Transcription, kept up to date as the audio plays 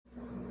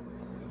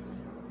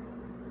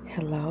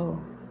Hello,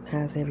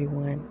 how's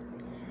everyone?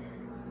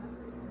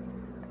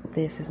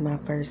 This is my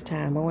first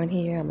time on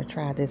here. I'm going to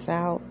try this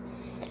out.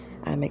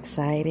 I'm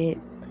excited.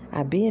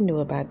 I've been knew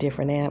about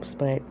different apps,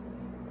 but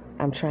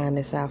I'm trying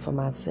this out for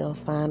myself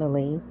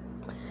finally.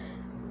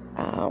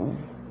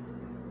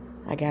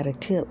 I got a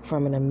tip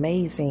from an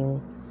amazing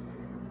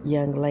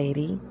young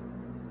lady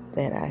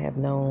that I have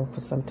known for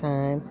some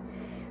time.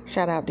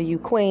 Shout out to you,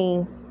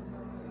 Queen.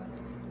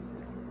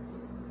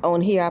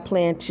 On here, I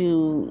plan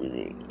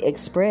to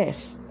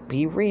express,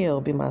 be real,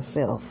 be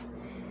myself.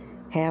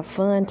 Have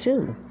fun,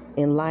 too.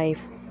 In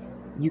life,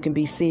 you can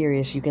be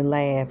serious, you can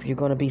laugh, you're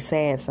going to be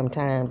sad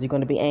sometimes, you're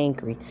going to be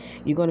angry,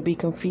 you're going to be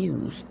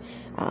confused,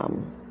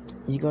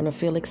 you're going to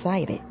feel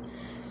excited.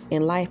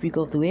 In life, you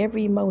go through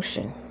every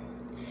emotion,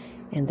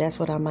 and that's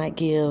what I might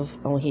give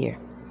on here.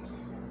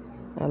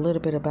 A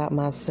little bit about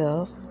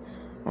myself.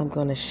 I'm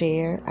going to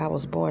share. I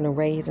was born and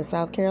raised in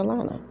South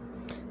Carolina.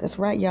 That's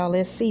right, y'all.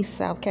 Let's see,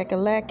 South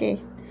Kakalaki.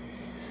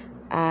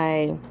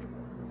 I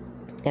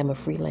am a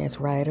freelance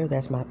writer.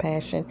 That's my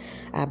passion.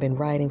 I've been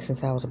writing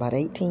since I was about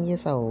 18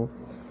 years old.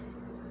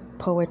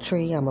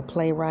 Poetry. I'm a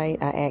playwright.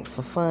 I act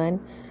for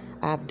fun.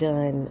 I've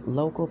done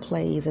local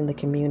plays in the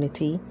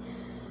community.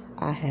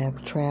 I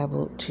have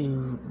traveled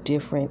to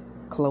different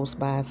close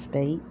by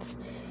states,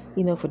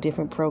 for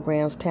different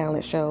programs,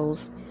 talent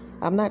shows.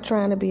 I'm not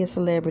trying to be a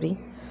celebrity.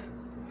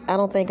 I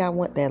don't think I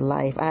want that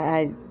life.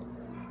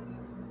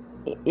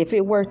 If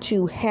it were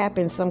to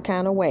happen some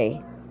kind of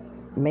way,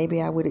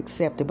 maybe I would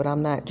accept it, but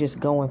I'm not just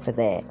going for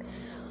that.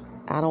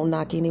 I don't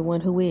knock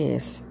anyone who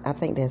is. I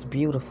think that's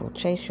beautiful.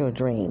 Chase your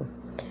dream.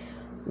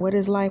 What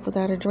is life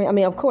without a dream? I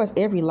mean, of course,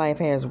 every life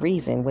has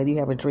reason, whether you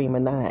have a dream or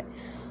not.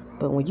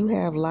 But when you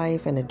have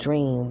life and a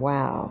dream,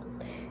 wow.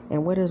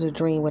 And what is a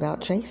dream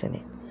without chasing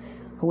it?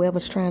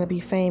 Whoever's trying to be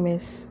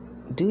famous,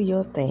 do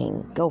your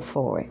thing. Go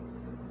for it.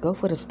 Go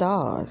for the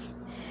stars.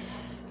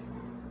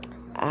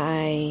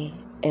 I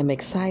am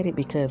excited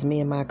because me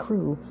and my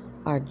crew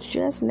are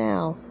just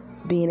now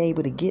being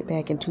able to get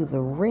back into the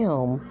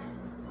realm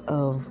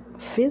of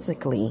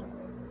physically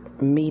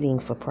meeting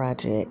for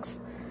projects.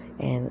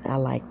 And I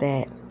like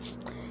that,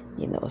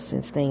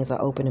 since things are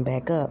opening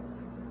back up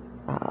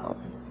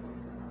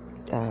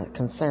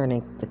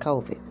concerning the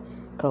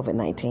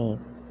COVID-19.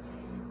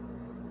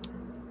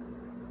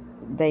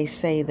 They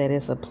say that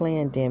it's a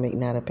plandemic,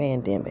 not a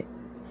pandemic.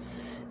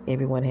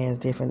 Everyone has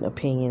different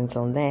opinions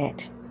on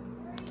that.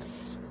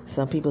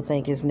 Some people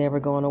think it's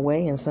never going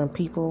away, and some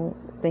people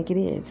think it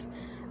is.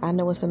 I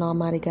know it's in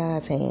Almighty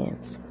God's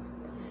hands.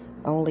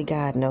 Only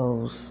God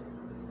knows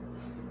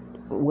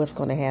what's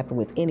going to happen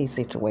with any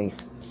situation,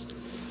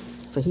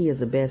 for He is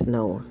the best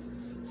knower.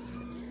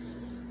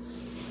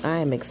 I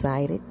am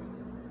excited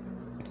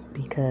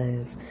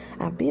because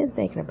I've been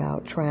thinking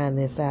about trying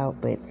this out,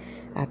 but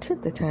I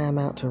took the time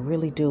out to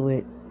really do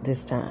it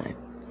this time.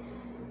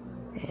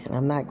 And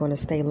I'm not going to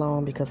stay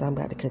long because I'm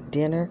about to cook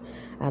dinner.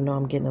 I know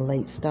I'm getting a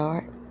late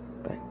start,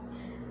 but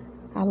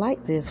I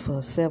like this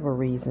for several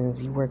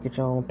reasons. You work at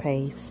your own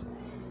pace.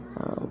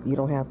 You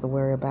don't have to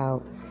worry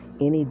about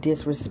any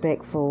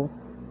disrespectful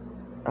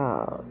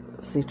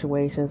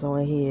situations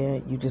on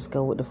here. You just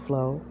go with the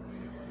flow.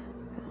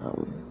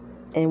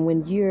 And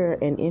when you're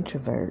an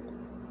introvert,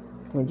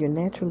 when you're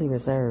naturally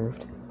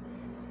reserved,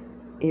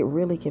 it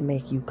really can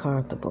make you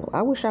comfortable.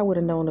 I wish I would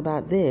have known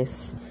about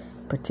this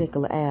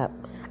particular app.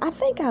 I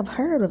think I've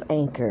heard of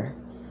Anchor,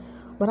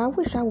 but I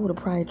wish I would have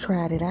probably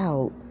tried it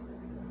out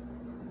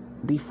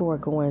before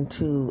going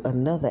to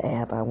another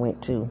app I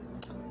went to.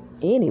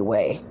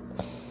 Anyway,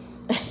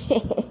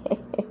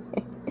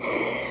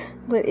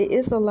 but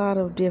it's a lot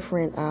of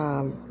different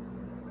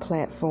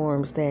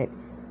platforms that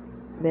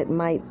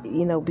might,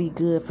 be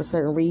good for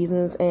certain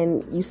reasons,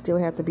 and you still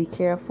have to be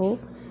careful.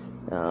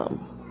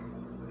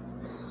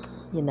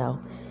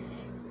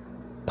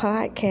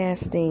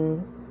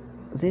 Podcasting,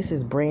 this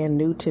is brand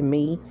new to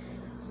me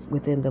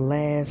within the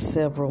last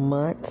several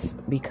months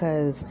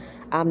because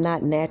I'm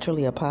not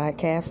naturally a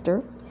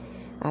podcaster.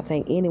 I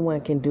think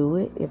anyone can do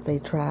it if they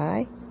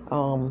try.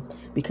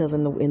 Because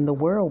in the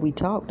world we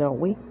talk, don't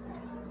we?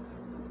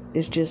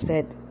 It's just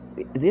that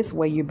this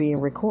way you're being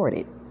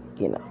recorded,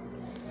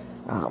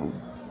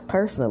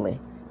 personally.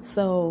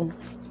 So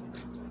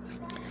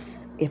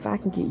if I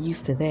can get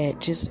used to that,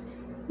 just,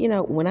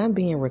 when I'm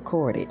being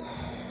recorded,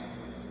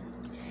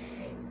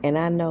 and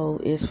I know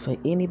it's for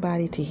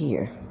anybody to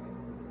hear,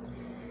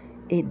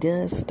 it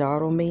does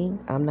startle me.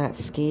 I'm not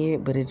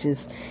scared, but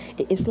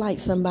it's like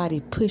somebody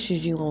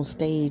pushes you on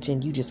stage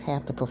and you just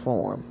have to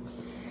perform,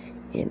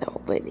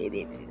 but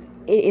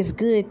it's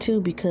good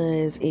too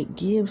because it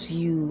gives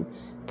you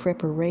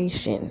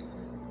preparation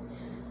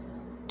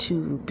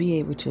to be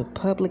able to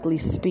publicly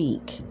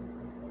speak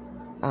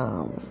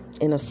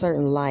in a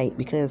certain light,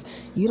 because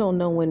you don't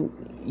know when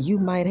you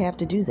might have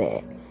to do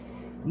that.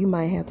 You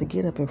might have to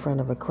get up in front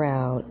of a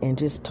crowd and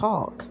just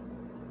talk.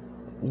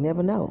 You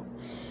never know.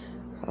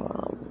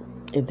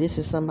 If this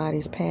is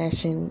somebody's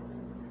passion,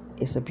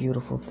 it's a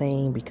beautiful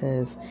thing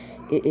because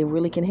it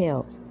really can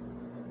help.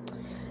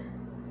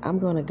 I'm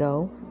going to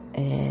go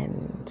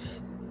and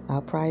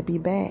I'll probably be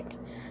back.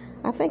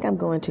 I think I'm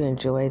going to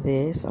enjoy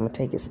this. I'm going to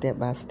take it step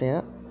by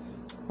step.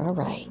 All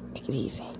right. Take it easy.